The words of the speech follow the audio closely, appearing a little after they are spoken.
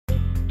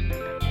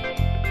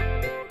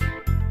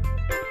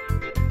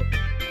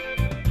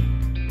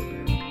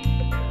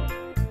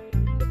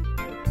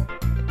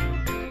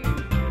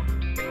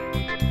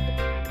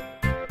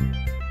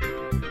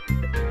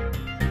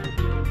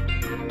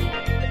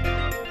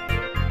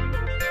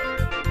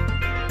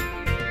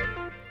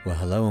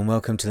Hello and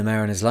welcome to the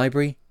Mariner's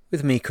Library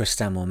with me, Chris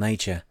Stanmore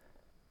Major.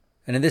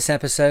 And in this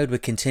episode we're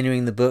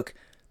continuing the book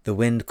The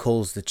Wind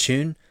Calls the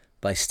Tune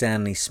by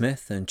Stanley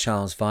Smith and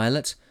Charles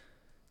Violet.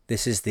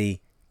 This is the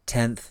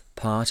 10th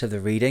part of the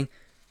reading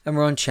and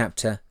we're on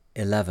chapter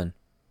 11.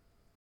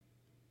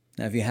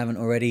 Now if you haven't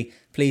already,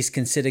 please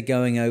consider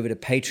going over to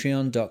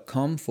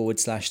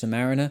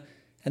patreon.com/themariner,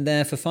 and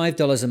there for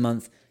 $5 a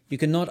month you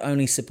can not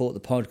only support the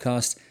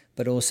podcast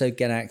but also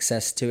get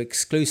access to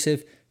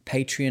exclusive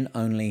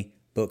Patreon-only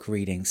book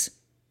readings.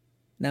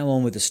 Now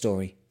on with the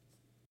story.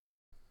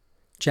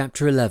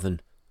 Chapter 11.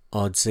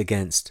 Odds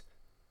Against.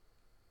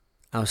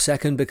 Our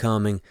second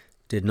becalming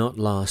did not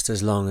last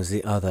as long as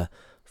the other,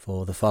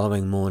 for the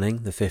following morning,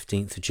 the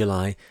 15th of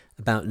July,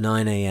 about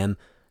 9 a.m,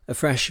 a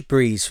fresh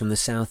breeze from the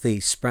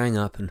southeast sprang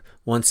up and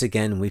once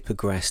again we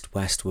progressed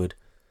westward.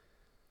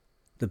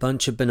 The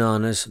bunch of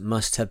bananas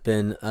must have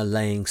been a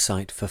laying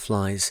site for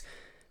flies,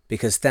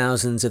 because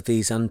thousands of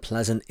these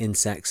unpleasant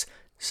insects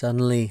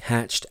suddenly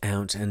hatched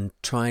out and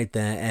tried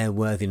their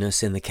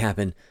airworthiness in the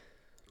cabin.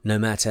 No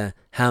matter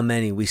how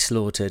many we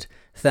slaughtered,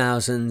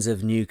 thousands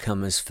of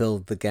newcomers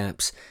filled the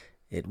gaps.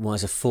 It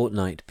was a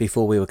fortnight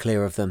before we were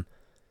clear of them.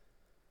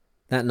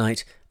 That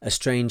night, a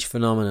strange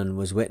phenomenon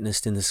was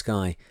witnessed in the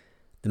sky.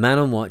 The man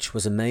on watch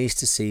was amazed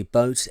to see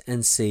boat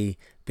and sea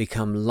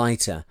become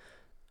lighter.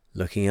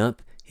 Looking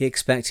up, he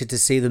expected to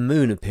see the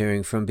moon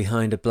appearing from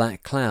behind a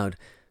black cloud,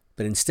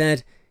 but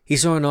instead he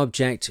saw an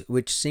object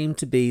which seemed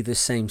to be the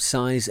same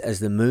size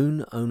as the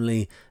moon,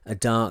 only a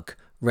dark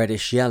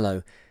reddish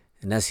yellow,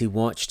 and as he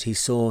watched he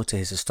saw, to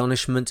his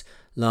astonishment,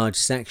 large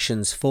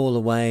sections fall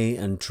away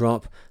and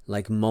drop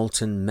like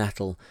molten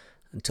metal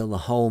until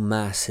the whole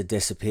mass had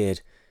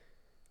disappeared.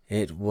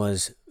 It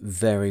was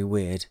very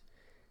weird.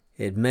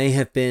 It may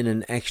have been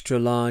an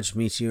extra-large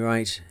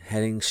meteorite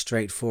heading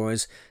straight for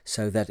us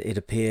so that it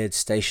appeared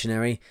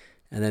stationary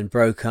and then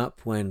broke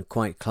up when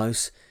quite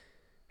close.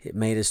 It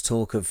made us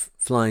talk of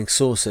flying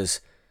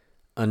saucers.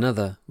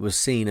 Another was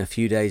seen a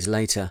few days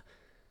later.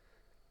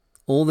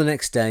 All the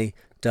next day,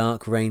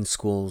 dark rain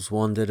squalls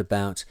wandered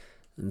about,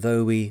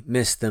 though we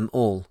missed them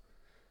all.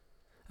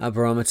 Our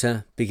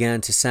barometer began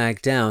to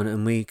sag down,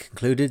 and we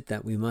concluded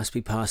that we must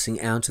be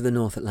passing out of the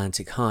North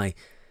Atlantic High,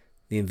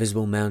 the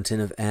invisible mountain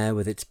of air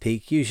with its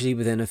peak usually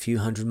within a few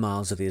hundred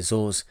miles of the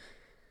Azores.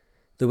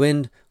 The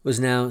wind was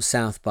now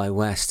south by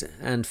west,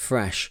 and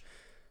fresh.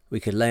 We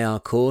could lay our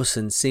course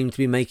and seemed to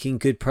be making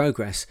good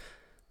progress,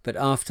 but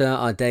after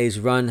our day's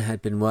run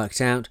had been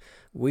worked out,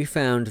 we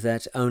found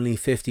that only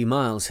 50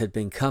 miles had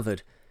been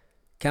covered.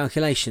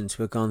 Calculations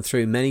were gone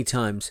through many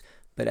times,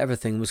 but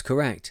everything was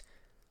correct.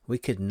 We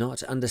could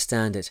not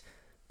understand it,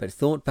 but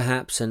thought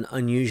perhaps an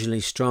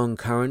unusually strong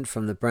current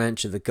from the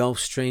branch of the Gulf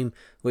Stream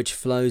which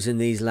flows in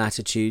these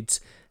latitudes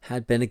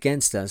had been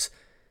against us.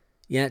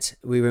 Yet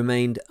we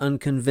remained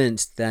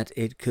unconvinced that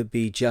it could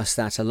be just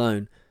that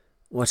alone.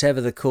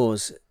 Whatever the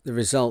cause, the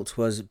result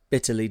was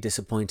bitterly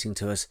disappointing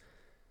to us.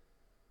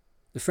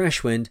 The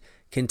fresh wind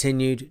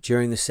continued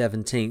during the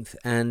 17th,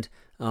 and,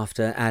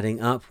 after adding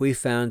up, we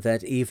found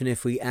that even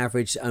if we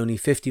averaged only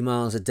 50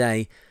 miles a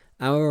day,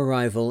 our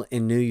arrival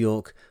in New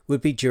York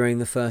would be during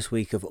the first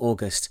week of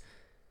August.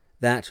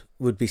 That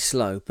would be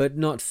slow, but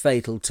not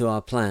fatal to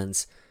our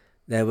plans.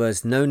 There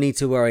was no need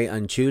to worry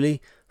unduly,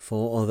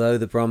 for although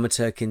the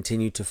barometer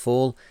continued to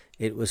fall,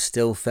 it was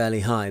still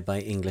fairly high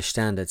by English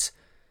standards.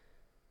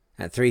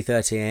 At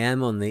 3:30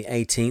 a.m. on the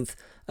 18th,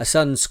 a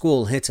sudden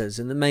squall hit us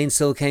and the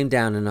mainsail came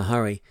down in a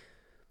hurry.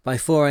 By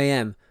 4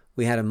 a.m.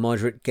 we had a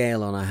moderate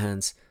gale on our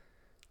hands.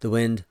 The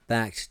wind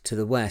backed to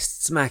the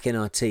west, smack in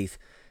our teeth,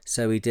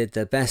 so we did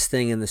the best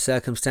thing in the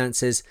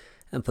circumstances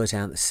and put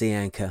out the sea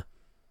anchor.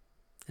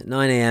 At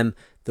 9 a.m.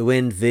 the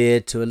wind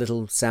veered to a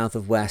little south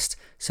of west,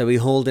 so we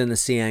hauled in the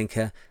sea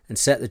anchor and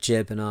set the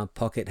jib and our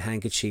pocket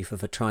handkerchief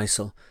of a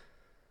trysail.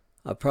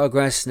 Our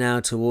progress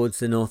now towards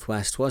the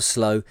northwest was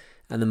slow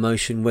and the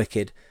motion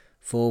wicked,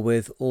 for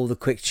with all the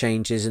quick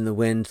changes in the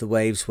wind the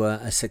waves were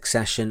a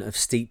succession of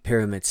steep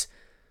pyramids.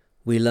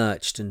 We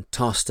lurched and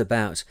tossed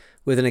about,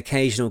 with an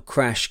occasional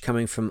crash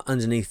coming from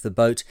underneath the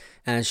boat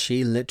as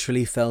she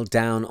literally fell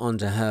down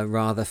onto her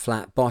rather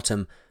flat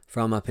bottom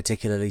from a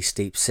particularly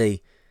steep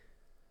sea.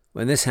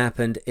 When this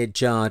happened, it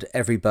jarred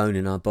every bone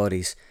in our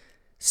bodies.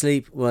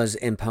 Sleep was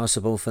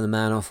impossible for the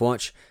man off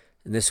watch,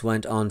 and this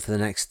went on for the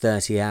next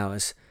 30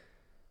 hours.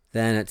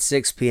 Then at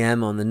 6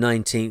 p.m. on the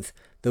 19th,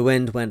 the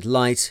wind went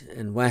light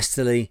and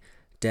westerly,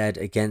 dead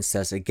against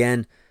us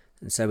again,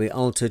 and so we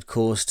altered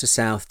course to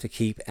south to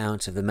keep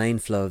out of the main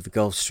flow of the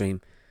Gulf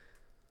Stream.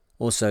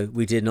 Also,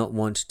 we did not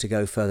want to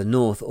go further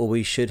north, or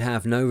we should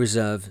have no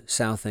reserve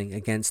southing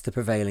against the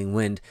prevailing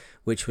wind,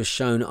 which was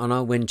shown on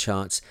our wind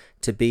charts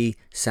to be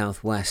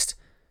southwest.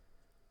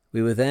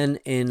 We were then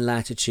in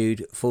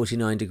latitude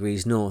 49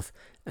 degrees north,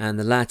 and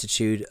the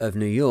latitude of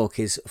New York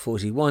is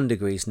 41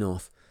 degrees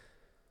north.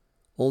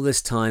 All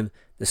this time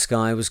the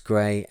sky was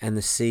grey and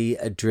the sea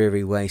a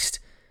dreary waste.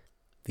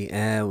 The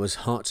air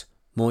was hot,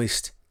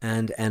 moist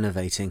and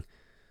enervating.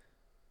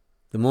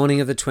 The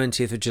morning of the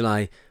 20th of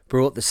July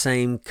brought the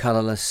same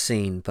colourless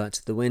scene,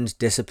 but the wind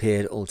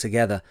disappeared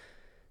altogether.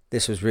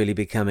 This was really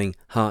becoming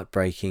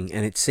heartbreaking,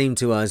 and it seemed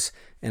to us,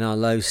 in our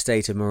low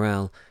state of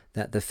morale,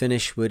 that the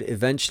finish would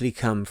eventually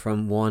come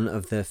from one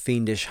of the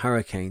fiendish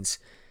hurricanes.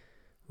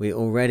 We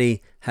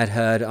already had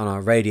heard on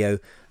our radio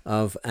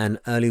of an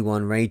early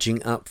one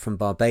raging up from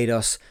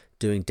Barbados,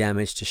 doing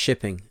damage to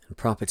shipping and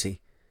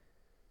property.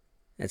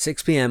 At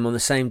 6 p.m. on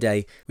the same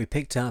day, we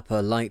picked up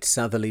a light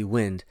southerly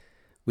wind.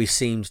 We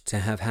seemed to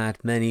have had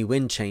many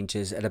wind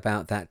changes at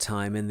about that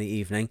time in the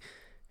evening,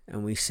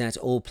 and we set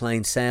all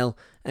plain sail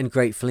and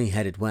gratefully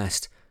headed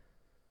west.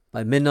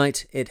 By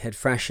midnight it had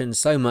freshened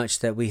so much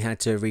that we had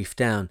to reef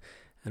down,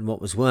 and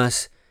what was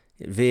worse,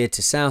 it veered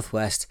to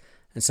southwest,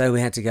 and so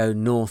we had to go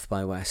north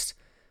by west.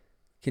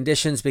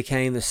 Conditions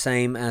became the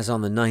same as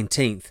on the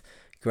 19th,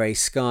 grey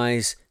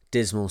skies,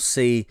 dismal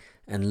sea,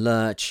 and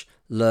lurch,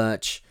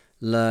 lurch,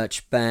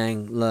 lurch,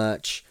 bang,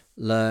 lurch,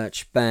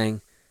 lurch,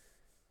 bang.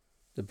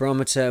 The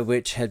barometer,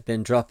 which had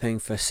been dropping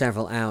for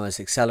several hours,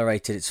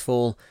 accelerated its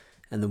fall,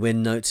 and the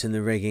wind notes in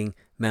the rigging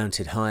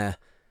mounted higher.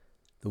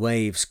 The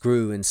waves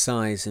grew in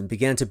size and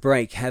began to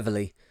break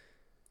heavily.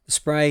 The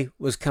spray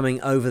was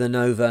coming over the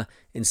Nova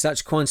in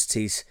such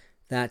quantities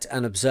that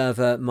an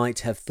observer might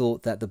have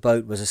thought that the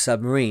boat was a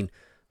submarine,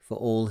 for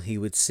all he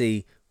would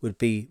see would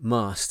be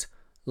mast,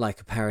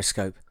 like a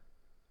periscope.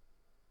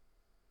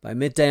 By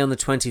midday on the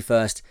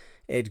 21st,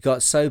 it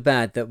got so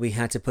bad that we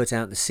had to put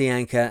out the sea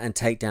anchor and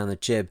take down the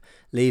jib,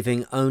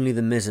 leaving only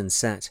the mizzen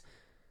set.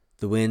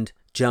 The wind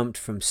jumped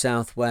from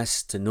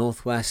southwest to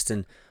northwest,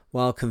 and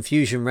while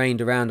confusion reigned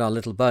around our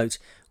little boat,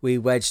 we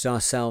wedged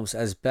ourselves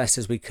as best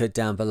as we could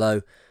down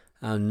below,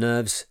 our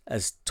nerves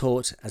as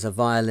taut as a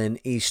violin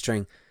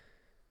E-string.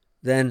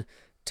 Then,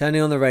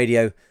 turning on the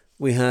radio,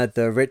 we heard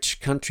the rich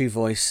country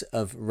voice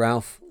of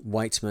Ralph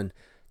Whiteman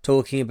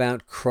talking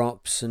about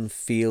crops and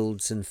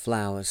fields and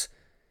flowers.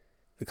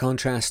 The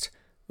contrast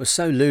was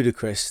so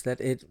ludicrous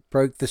that it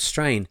broke the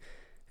strain,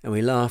 and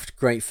we laughed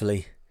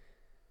gratefully.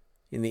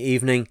 In the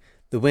evening,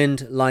 the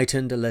wind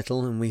lightened a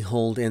little, and we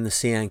hauled in the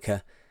sea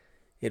anchor.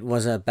 It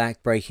was a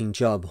back-breaking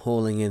job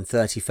hauling in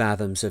 30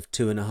 fathoms of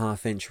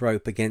 2.5-inch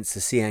rope against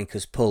the sea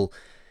anchor's pull,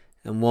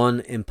 and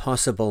one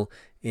impossible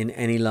in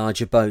any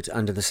larger boat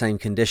under the same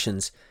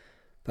conditions.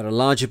 But a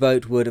larger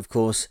boat would, of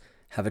course,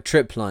 have a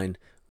trip line,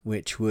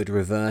 which would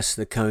reverse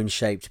the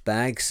cone-shaped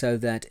bag so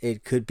that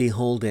it could be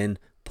hauled in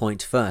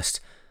point first.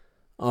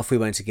 Off we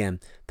went again,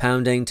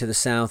 pounding to the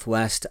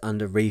southwest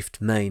under reefed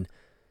main.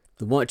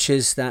 The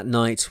watches that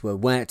night were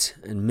wet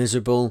and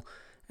miserable,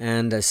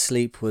 and as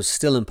sleep was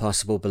still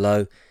impossible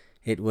below,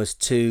 it was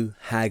two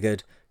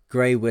haggard,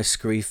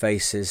 grey-whiskery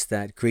faces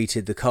that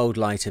greeted the cold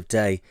light of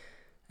day,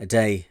 a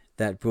day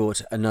that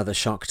brought another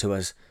shock to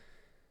us.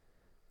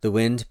 The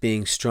wind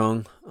being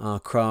strong, our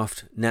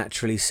craft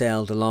naturally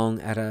sailed along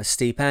at a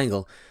steep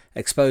angle,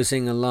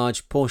 exposing a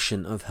large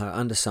portion of her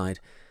underside.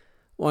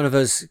 One of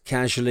us,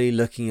 casually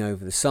looking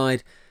over the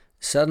side,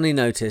 suddenly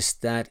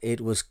noticed that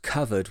it was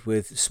covered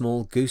with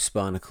small goose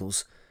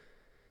barnacles.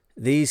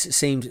 These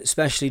seemed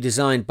specially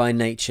designed by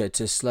nature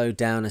to slow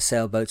down a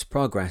sailboat's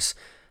progress.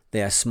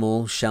 They are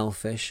small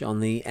shellfish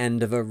on the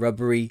end of a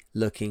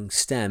rubbery-looking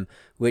stem,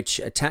 which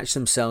attach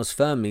themselves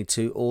firmly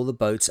to all the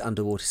boat's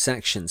underwater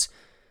sections.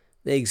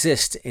 They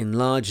exist in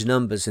large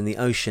numbers in the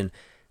ocean,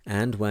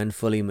 and when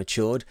fully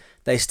matured,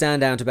 they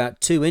stand out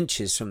about 2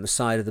 inches from the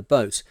side of the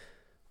boat.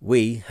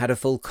 We had a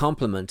full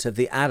complement of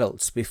the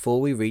adults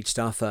before we reached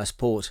our first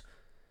port.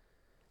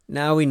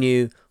 Now we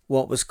knew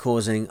what was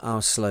causing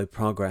our slow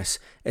progress,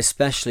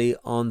 especially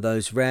on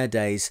those rare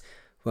days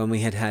when we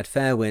had had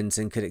fair winds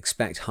and could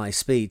expect high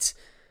speeds.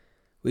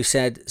 We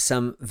said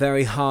some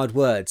very hard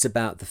words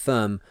about the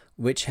firm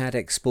which had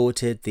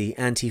exported the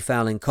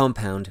anti-fouling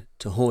compound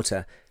to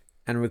Horta,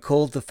 and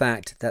recalled the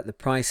fact that the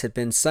price had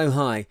been so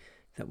high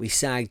that we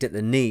sagged at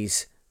the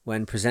knees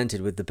when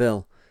presented with the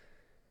bill.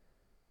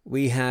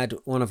 We had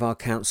one of our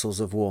councils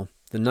of war.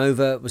 The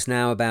Nova was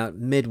now about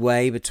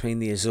midway between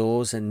the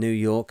Azores and New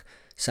York,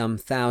 some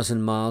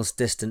 1,000 miles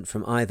distant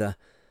from either.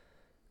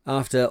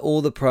 After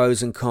all the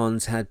pros and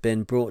cons had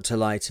been brought to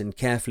light and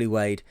carefully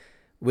weighed,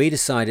 we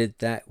decided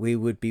that we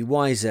would be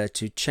wiser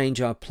to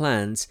change our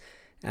plans,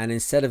 and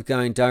instead of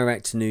going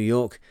direct to New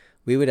York,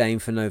 we would aim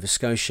for Nova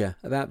Scotia,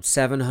 about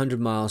 700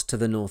 miles to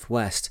the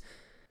northwest.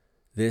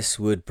 This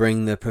would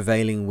bring the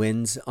prevailing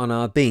winds on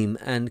our beam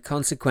and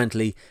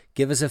consequently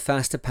give us a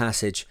faster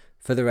passage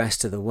for the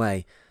rest of the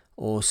way,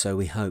 or so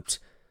we hoped.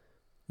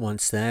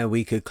 Once there,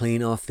 we could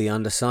clean off the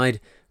underside,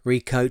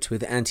 recoat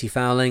with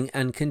anti-fouling,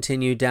 and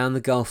continue down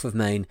the Gulf of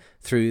Maine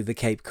through the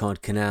Cape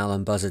Cod Canal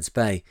and Buzzards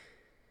Bay.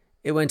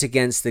 It went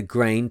against the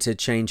grain to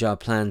change our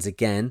plans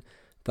again,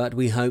 but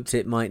we hoped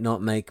it might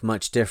not make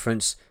much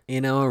difference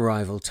in our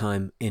arrival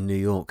time in New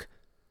York.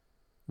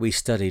 We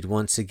studied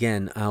once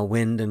again our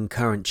wind and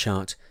current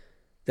chart.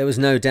 There was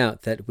no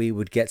doubt that we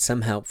would get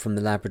some help from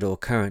the Labrador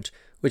Current,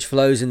 which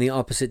flows in the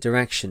opposite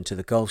direction to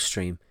the Gulf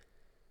Stream.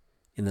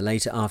 In the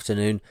later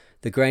afternoon,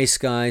 the grey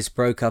skies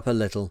broke up a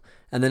little,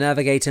 and the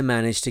navigator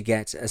managed to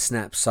get a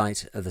snap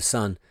sight of the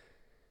sun.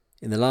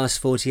 In the last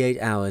 48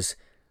 hours,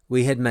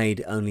 we had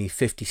made only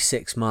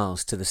 56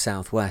 miles to the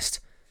southwest.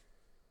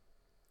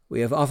 We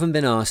have often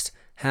been asked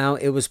how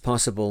it was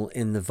possible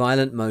in the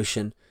violent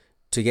motion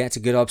to get a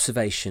good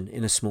observation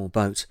in a small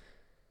boat.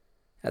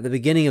 At the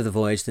beginning of the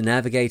voyage, the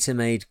navigator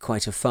made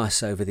quite a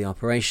fuss over the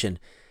operation.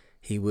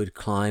 He would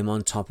climb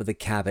on top of the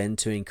cabin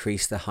to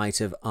increase the height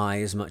of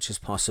eye as much as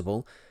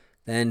possible.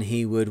 Then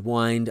he would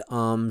wind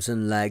arms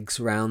and legs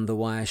round the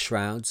wire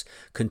shrouds,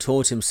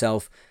 contort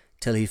himself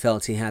till he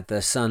felt he had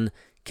the sun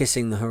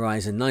kissing the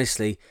horizon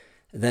nicely,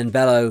 then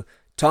bellow,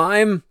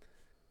 "Time!"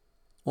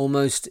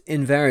 Almost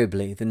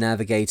invariably the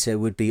navigator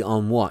would be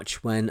on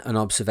watch when an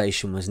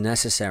observation was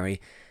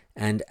necessary,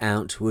 and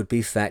out would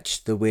be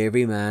fetched the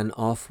weary man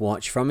off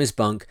watch from his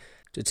bunk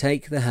to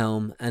take the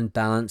helm and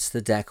balance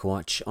the deck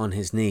watch on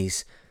his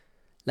knees.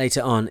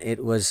 Later on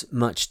it was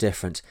much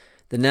different.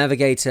 The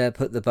navigator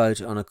put the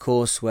boat on a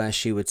course where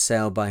she would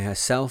sail by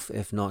herself,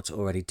 if not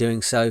already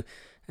doing so,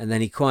 and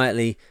then he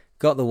quietly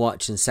got the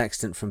watch and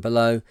sextant from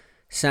below,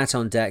 sat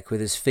on deck with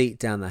his feet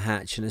down the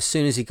hatch, and as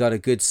soon as he got a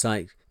good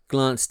sight,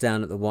 glanced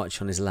down at the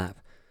watch on his lap.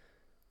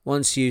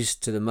 Once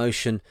used to the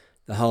motion,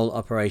 the whole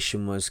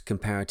operation was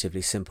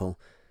comparatively simple.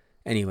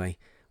 Anyway,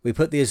 we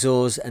put the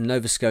Azores and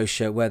Nova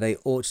Scotia where they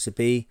ought to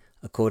be,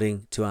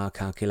 according to our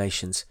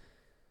calculations.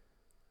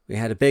 We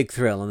had a big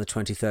thrill on the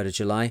 23rd of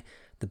July.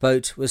 The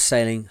boat was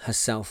sailing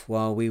herself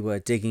while we were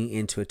digging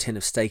into a tin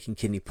of steak and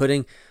kidney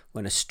pudding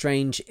when a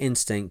strange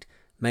instinct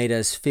made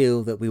us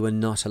feel that we were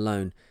not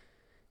alone.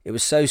 It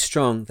was so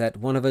strong that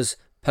one of us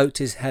poked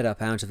his head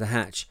up out of the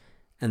hatch,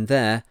 and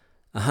there,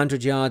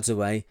 100 yards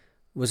away,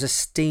 was a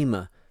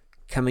steamer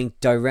coming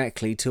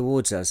directly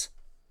towards us.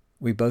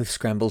 We both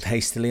scrambled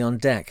hastily on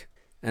deck,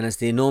 and as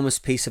the enormous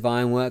piece of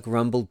ironwork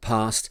rumbled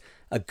past,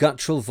 a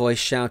guttural voice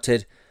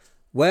shouted,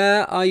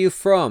 "Where are you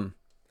from?"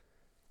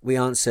 We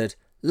answered,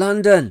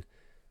 "London,"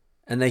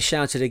 and they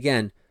shouted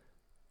again,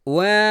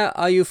 "Where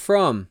are you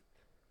from?"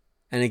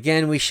 And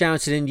again we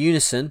shouted in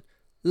unison,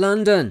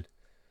 "London."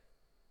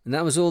 And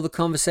that was all the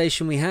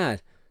conversation we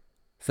had,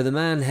 for the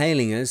man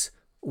hailing us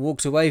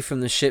walked away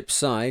from the ship's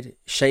side,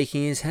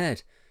 shaking his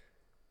head.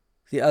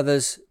 The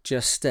others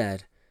just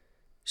stared.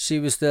 She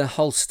was the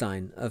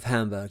Holstein of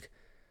Hamburg,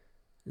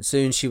 and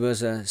soon she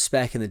was a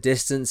speck in the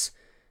distance,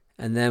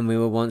 and then we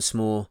were once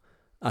more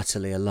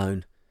utterly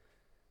alone.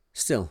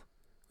 Still,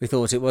 we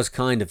thought it was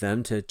kind of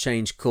them to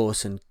change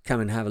course and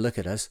come and have a look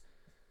at us.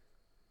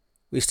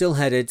 We still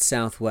headed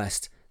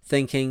southwest,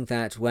 thinking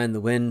that when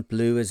the wind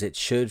blew as it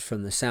should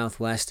from the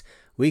southwest,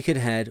 we could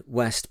head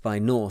west by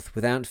north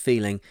without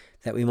feeling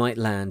that we might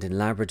land in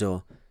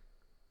Labrador.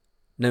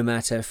 No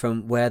matter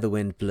from where the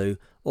wind blew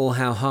or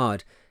how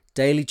hard,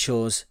 daily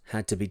chores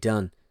had to be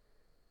done.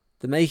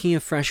 The making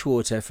of fresh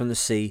water from the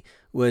sea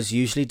was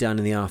usually done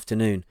in the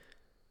afternoon.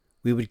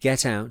 We would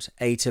get out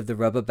 8 of the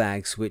rubber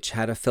bags which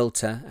had a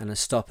filter and a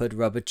stoppered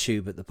rubber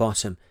tube at the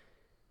bottom.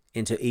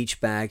 Into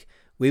each bag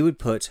we would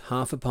put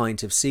half a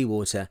pint of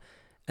seawater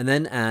and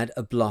then add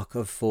a block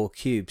of 4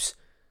 cubes.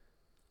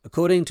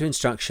 According to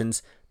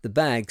instructions, the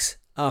bags,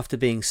 after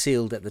being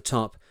sealed at the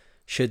top,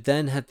 should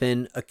then have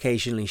been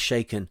occasionally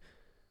shaken.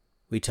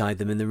 We tied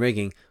them in the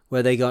rigging,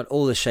 where they got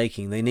all the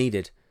shaking they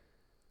needed.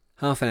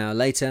 Half an hour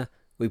later,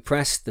 we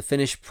pressed the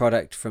finished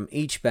product from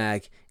each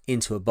bag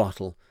into a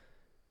bottle.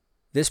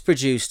 This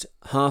produced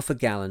half a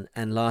gallon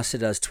and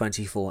lasted us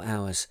 24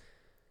 hours.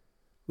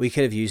 We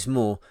could have used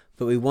more,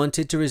 but we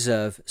wanted to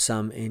reserve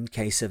some in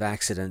case of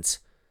accidents.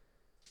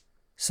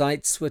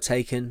 Sights were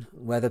taken,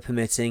 weather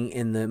permitting,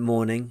 in the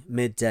morning,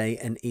 midday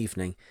and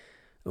evening,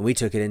 and we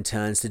took it in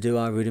turns to do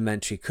our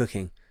rudimentary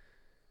cooking.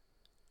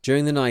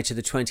 During the night of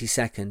the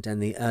 22nd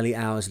and the early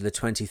hours of the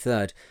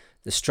 23rd,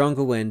 the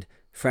stronger wind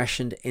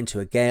freshened into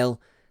a gale,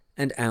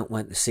 and out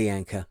went the sea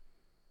anchor.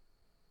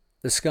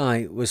 The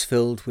sky was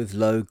filled with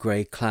low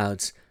grey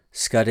clouds,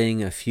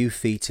 scudding a few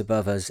feet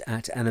above us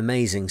at an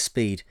amazing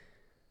speed.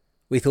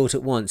 We thought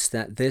at once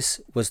that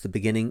this was the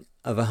beginning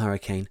of a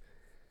hurricane.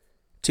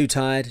 Too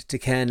tired to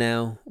care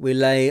now, we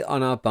lay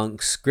on our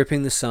bunks,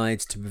 gripping the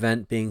sides to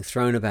prevent being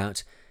thrown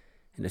about,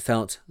 and it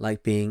felt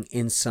like being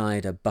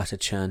inside a butter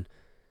churn.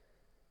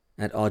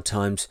 At odd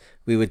times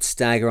we would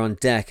stagger on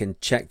deck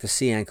and check the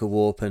sea anchor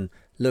warp and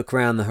look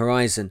round the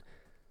horizon.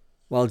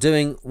 While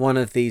doing one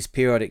of these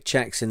periodic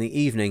checks in the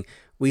evening,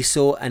 we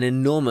saw an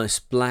enormous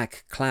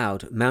black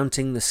cloud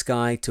mounting the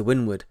sky to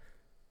windward.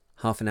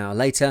 Half an hour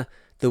later,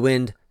 the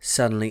wind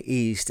suddenly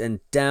eased, and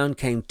down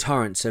came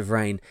torrents of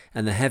rain,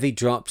 and the heavy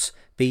drops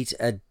beat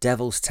a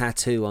devil's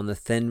tattoo on the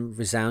thin,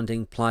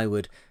 resounding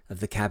plywood of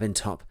the cabin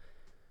top.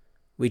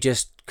 We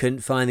just couldn't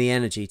find the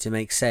energy to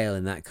make sail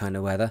in that kind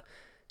of weather,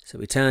 so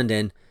we turned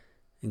in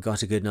and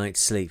got a good night's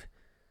sleep.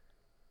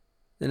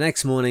 The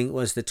next morning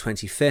was the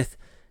 25th,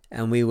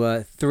 and we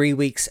were 3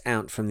 weeks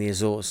out from the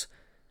Azores.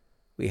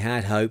 We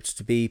had hoped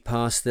to be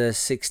past the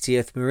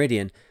 60th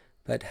meridian,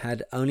 but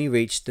had only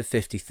reached the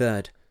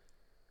 53rd.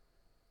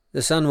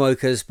 The sun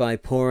woke us by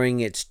pouring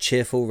its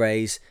cheerful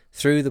rays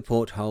through the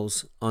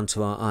portholes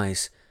onto our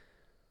eyes.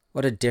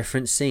 What a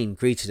different scene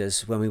greeted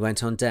us when we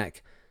went on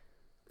deck.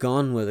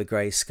 Gone were the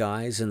grey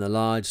skies and the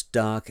large,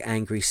 dark,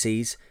 angry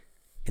seas.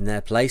 In their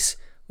place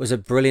was a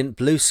brilliant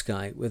blue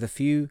sky with a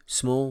few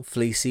small,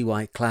 fleecy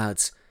white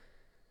clouds.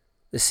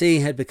 The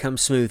sea had become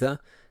smoother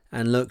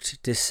and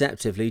looked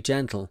deceptively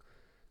gentle.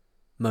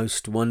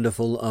 Most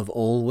wonderful of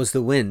all was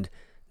the wind,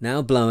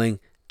 now blowing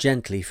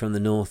gently from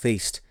the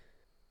northeast.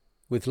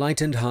 With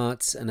lightened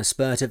hearts and a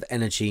spurt of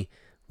energy,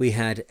 we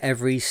had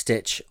every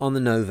stitch on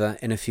the Nova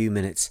in a few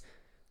minutes.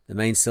 The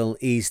mainsail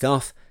eased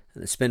off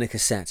and the spinnaker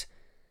set.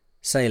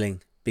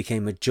 Sailing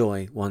became a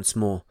joy once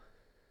more.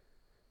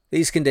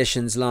 These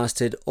conditions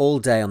lasted all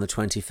day on the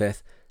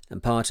 25th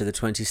and part of the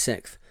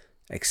 26th,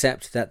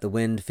 except that the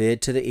wind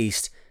veered to the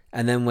east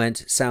and then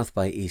went south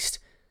by east,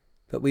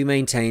 but we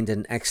maintained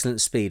an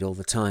excellent speed all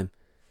the time.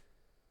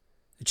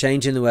 The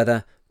change in the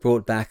weather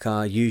brought back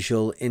our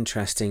usual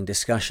interesting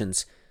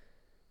discussions.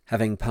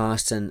 Having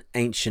passed an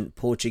ancient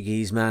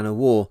Portuguese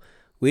man-of-war,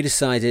 we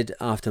decided,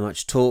 after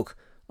much talk,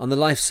 on the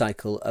life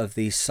cycle of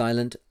these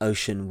silent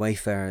ocean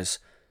wayfarers.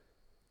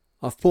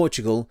 Off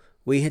Portugal,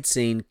 we had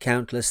seen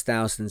countless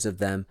thousands of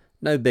them,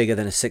 no bigger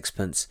than a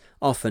sixpence,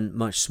 often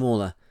much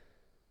smaller.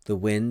 The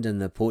wind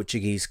and the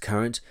Portuguese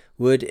current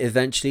would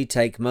eventually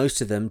take most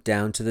of them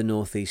down to the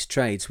northeast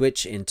trades,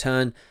 which, in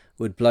turn,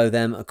 would blow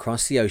them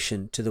across the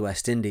ocean to the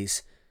West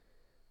Indies.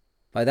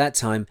 By that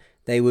time,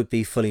 they would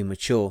be fully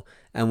mature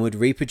and would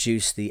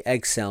reproduce the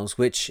egg cells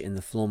which, in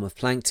the form of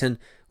plankton,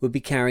 would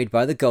be carried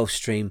by the Gulf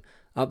Stream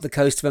up the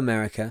coast of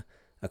America,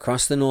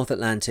 across the North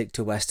Atlantic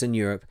to Western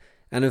Europe,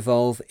 and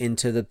evolve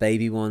into the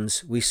baby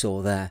ones we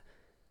saw there.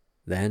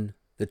 Then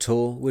the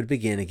tour would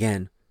begin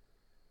again.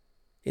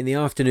 In the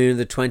afternoon of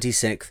the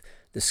 26th,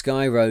 the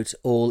sky wrote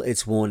all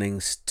its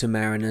warnings to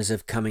mariners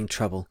of coming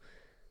trouble.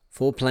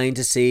 For plain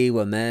to see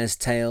were mares'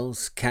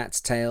 tails, cats'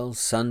 tails,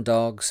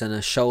 sundogs, and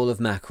a shoal of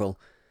mackerel.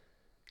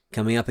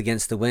 Coming up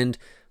against the wind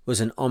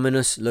was an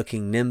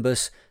ominous-looking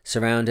nimbus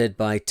surrounded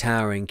by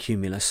towering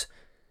cumulus.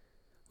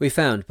 We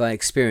found by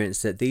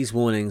experience that these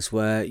warnings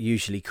were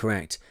usually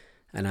correct,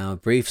 and our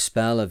brief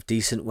spell of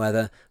decent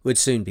weather would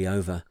soon be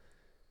over.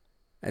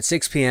 At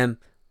 6 p.m,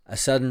 a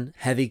sudden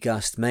heavy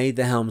gust made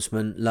the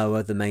helmsman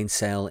lower the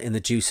mainsail in the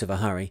deuce of a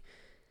hurry.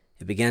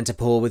 It began to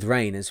pour with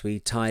rain as we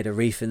tied a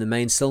reef in the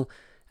mainsail,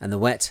 and the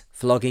wet,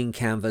 flogging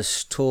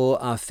canvas tore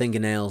our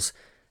fingernails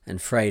and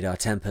frayed our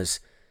tempers.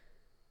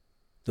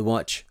 The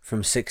watch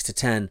from 6 to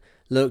 10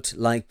 looked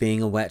like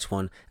being a wet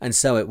one, and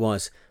so it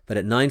was, but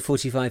at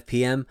 9:45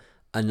 p.m,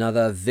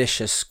 another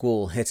vicious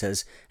squall hit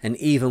us, and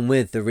even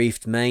with the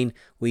reefed main,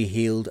 we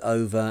heeled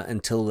over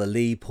until the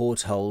lee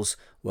portholes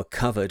were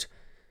covered.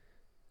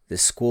 The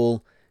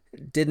squall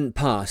didn't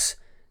pass,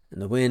 and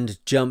the wind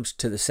jumped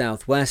to the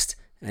southwest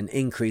and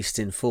increased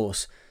in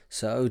force,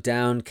 so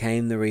down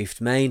came the reefed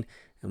main,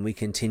 and we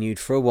continued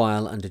for a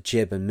while under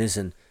jib and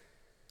mizzen.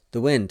 The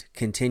wind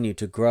continued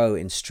to grow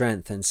in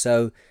strength, and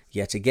so,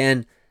 yet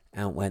again,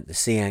 out went the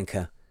sea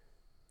anchor.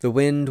 The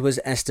wind was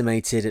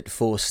estimated at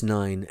force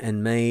 9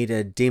 and made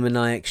a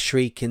demoniac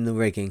shriek in the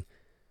rigging.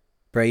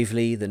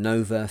 Bravely, the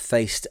Nova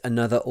faced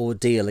another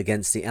ordeal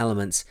against the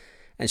elements,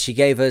 and she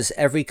gave us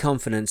every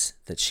confidence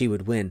that she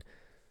would win.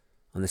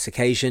 On this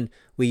occasion,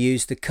 we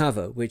used the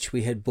cover which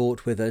we had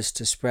brought with us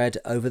to spread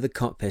over the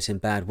cockpit in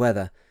bad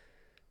weather.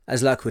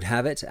 As luck would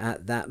have it,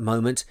 at that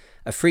moment,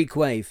 a freak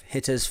wave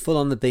hit us full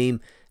on the beam,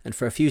 and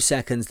for a few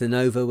seconds the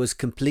Nova was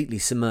completely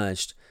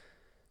submerged.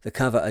 The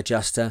cover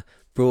adjuster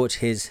brought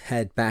his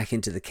head back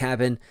into the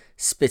cabin,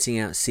 spitting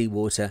out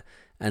seawater,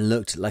 and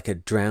looked like a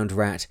drowned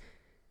rat.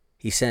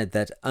 He said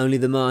that only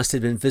the mast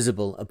had been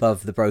visible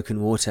above the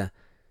broken water.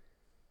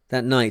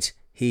 That night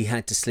he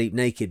had to sleep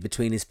naked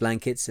between his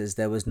blankets, as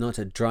there was not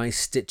a dry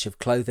stitch of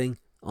clothing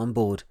on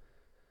board.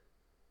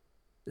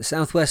 The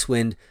southwest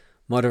wind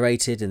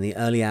moderated in the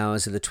early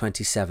hours of the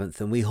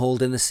 27th, and we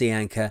hauled in the sea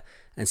anchor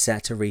and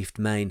set a reefed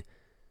main.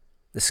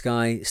 The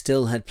sky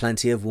still had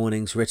plenty of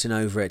warnings written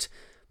over it,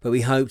 but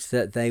we hoped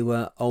that they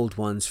were old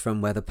ones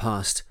from weather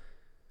past.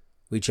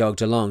 We jogged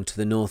along to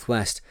the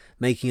northwest,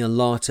 making a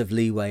lot of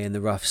leeway in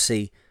the rough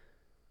sea,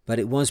 but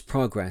it was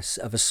progress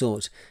of a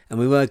sort, and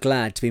we were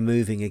glad to be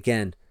moving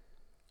again.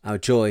 Our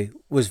joy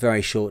was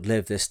very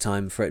short-lived this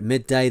time, for at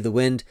midday the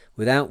wind,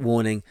 without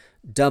warning,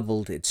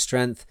 doubled its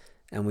strength,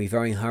 and we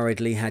very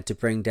hurriedly had to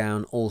bring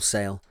down all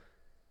sail.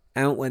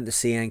 Out went the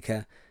sea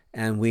anchor,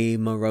 and we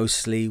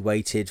morosely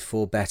waited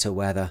for better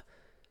weather.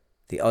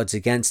 The odds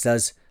against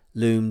us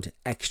loomed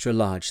extra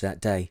large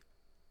that day.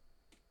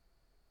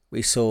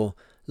 We saw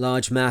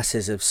large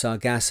masses of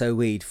sargasso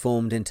weed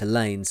formed into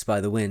lanes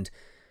by the wind.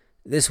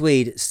 This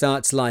weed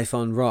starts life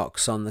on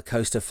rocks on the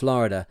coast of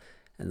Florida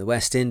and the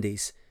West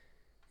Indies.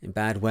 In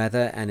bad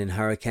weather and in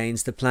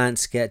hurricanes, the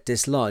plants get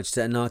dislodged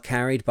and are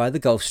carried by the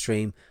Gulf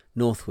Stream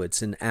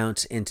northwards and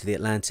out into the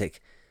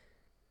Atlantic.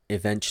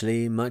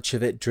 Eventually, much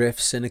of it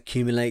drifts and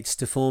accumulates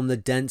to form the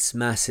dense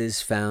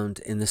masses found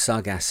in the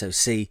Sargasso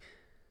Sea.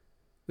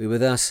 We were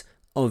thus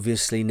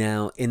obviously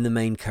now in the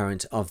main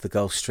current of the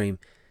Gulf Stream.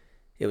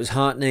 It was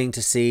heartening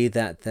to see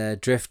that their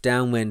drift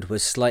downwind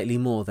was slightly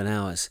more than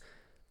ours.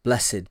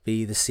 Blessed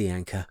be the sea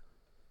anchor.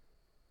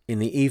 In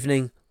the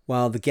evening,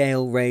 While the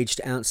gale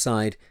raged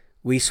outside,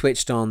 we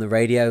switched on the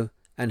radio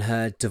and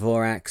heard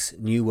Dvorak's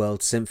New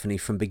World Symphony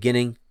from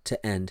beginning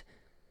to end.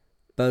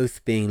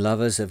 Both being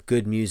lovers of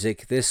good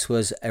music, this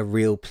was a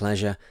real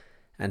pleasure,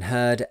 and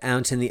heard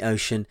out in the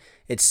ocean,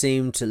 it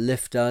seemed to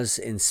lift us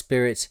in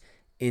spirit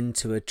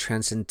into a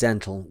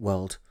transcendental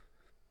world.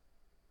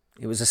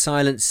 It was a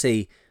silent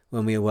sea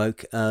when we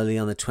awoke early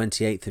on the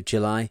 28th of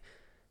July.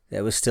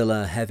 There was still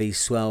a heavy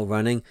swell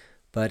running,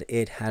 but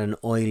it had an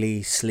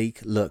oily,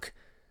 sleek look.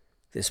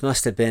 This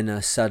must have been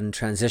a sudden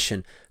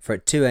transition, for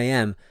at 2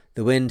 a.m.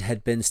 the wind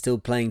had been still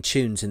playing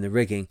tunes in the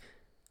rigging.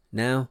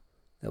 Now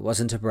there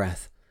wasn't a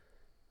breath.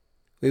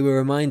 We were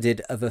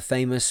reminded of a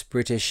famous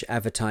British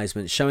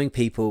advertisement showing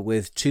people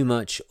with too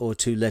much or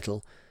too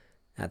little.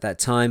 At that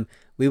time,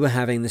 we were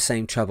having the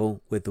same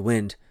trouble with the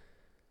wind.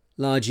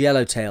 Large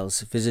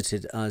yellowtails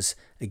visited us,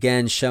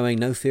 again showing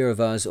no fear of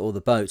us or the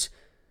boat.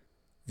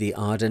 The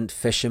ardent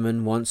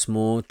fisherman once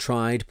more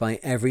tried by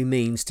every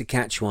means to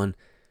catch one.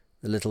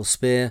 The little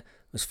spear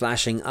was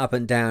flashing up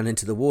and down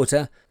into the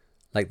water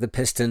like the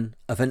piston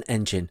of an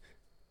engine.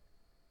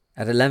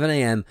 At 11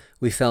 a.m.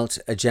 we felt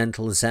a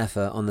gentle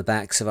zephyr on the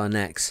backs of our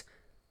necks.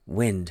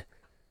 Wind.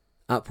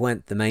 Up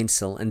went the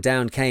mainsail, and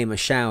down came a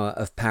shower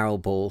of parrel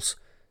balls,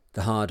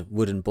 the hard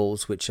wooden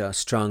balls which are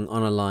strung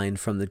on a line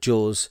from the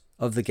jaws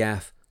of the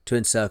gaff to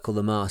encircle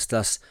the mast,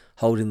 thus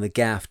holding the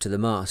gaff to the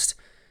mast,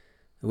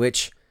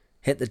 which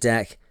hit the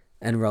deck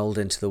and rolled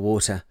into the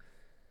water.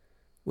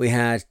 We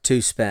had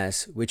 2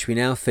 spares, which we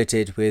now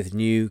fitted with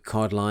new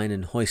codline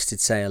and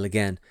hoisted sail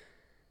again.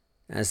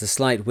 As the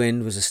slight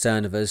wind was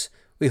astern of us,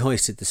 we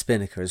hoisted the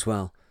spinnaker as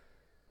well.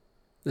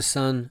 The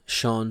sun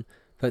shone,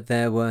 but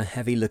there were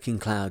heavy-looking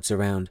clouds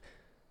around.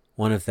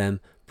 One of them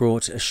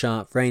brought a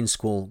sharp rain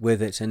squall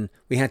with it, and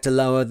we had to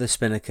lower the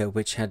spinnaker,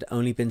 which had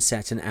only been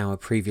set an hour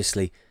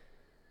previously.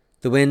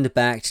 The wind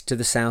backed to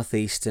the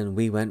southeast, and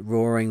we went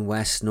roaring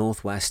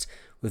west-northwest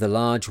with a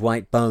large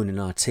white bone in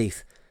our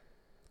teeth.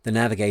 The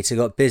navigator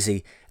got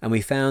busy, and we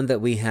found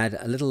that we had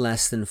a little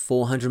less than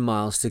 400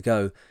 miles to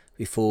go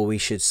before we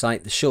should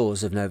sight the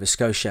shores of Nova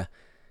Scotia.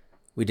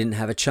 We didn't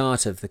have a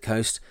chart of the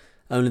coast,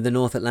 only the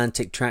North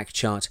Atlantic track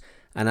chart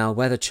and our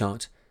weather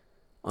chart.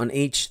 On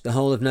each, the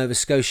whole of Nova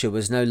Scotia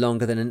was no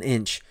longer than an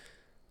inch.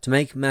 To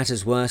make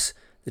matters worse,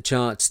 the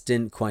charts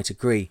didn't quite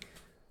agree,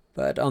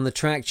 but on the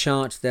track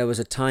chart there was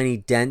a tiny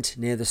dent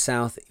near the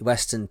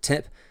southwestern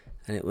tip,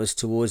 and it was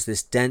towards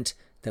this dent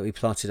that we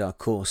plotted our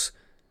course.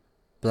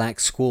 Black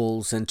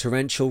squalls and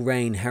torrential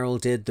rain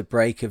heralded the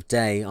break of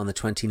day on the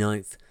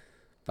 29th.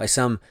 By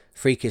some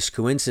freakish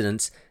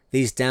coincidence,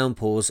 these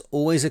downpours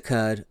always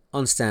occurred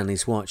on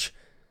Stanley's watch.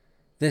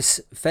 This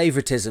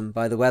favouritism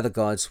by the weather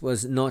gods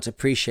was not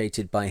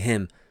appreciated by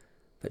him,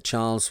 but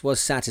Charles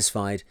was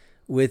satisfied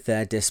with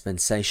their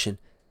dispensation.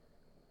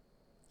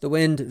 The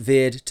wind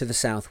veered to the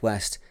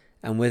southwest,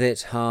 and with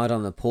it hard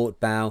on the port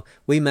bow,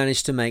 we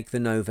managed to make the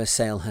Nova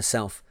sail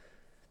herself.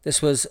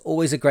 This was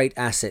always a great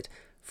asset,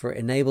 for it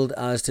enabled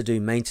us to do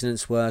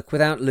maintenance work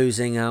without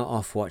losing our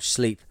off-watch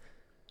sleep.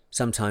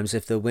 Sometimes,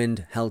 if the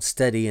wind held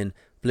steady and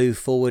blew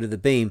forward of the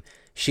beam,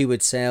 she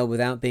would sail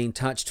without being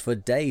touched for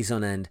days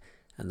on end,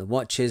 and the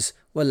watches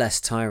were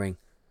less tiring.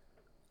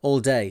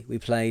 All day we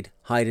played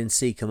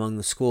hide-and-seek among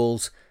the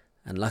squalls,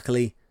 and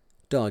luckily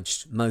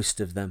dodged most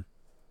of them.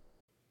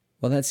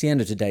 Well, that's the end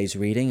of today's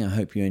reading. I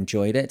hope you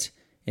enjoyed it.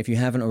 If you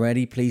haven't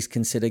already, please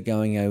consider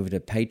going over to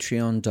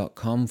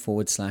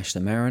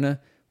patreon.com/themariner,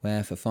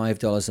 where for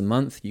 $5 a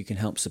month you can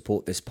help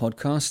support this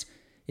podcast.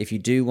 If you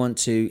do want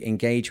to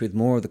engage with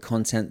more of the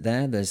content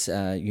there, there's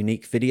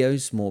unique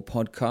videos, more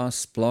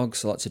podcasts,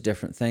 blogs, lots of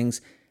different things,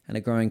 and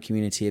a growing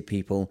community of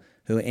people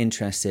who are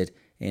interested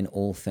in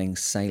all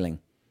things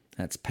sailing.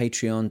 That's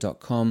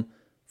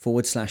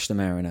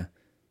patreon.com/themariner.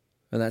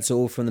 Well, that's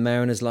all from the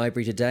Mariner's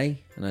Library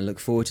today, and I look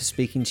forward to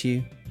speaking to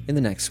you in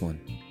the next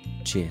one.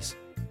 Cheers.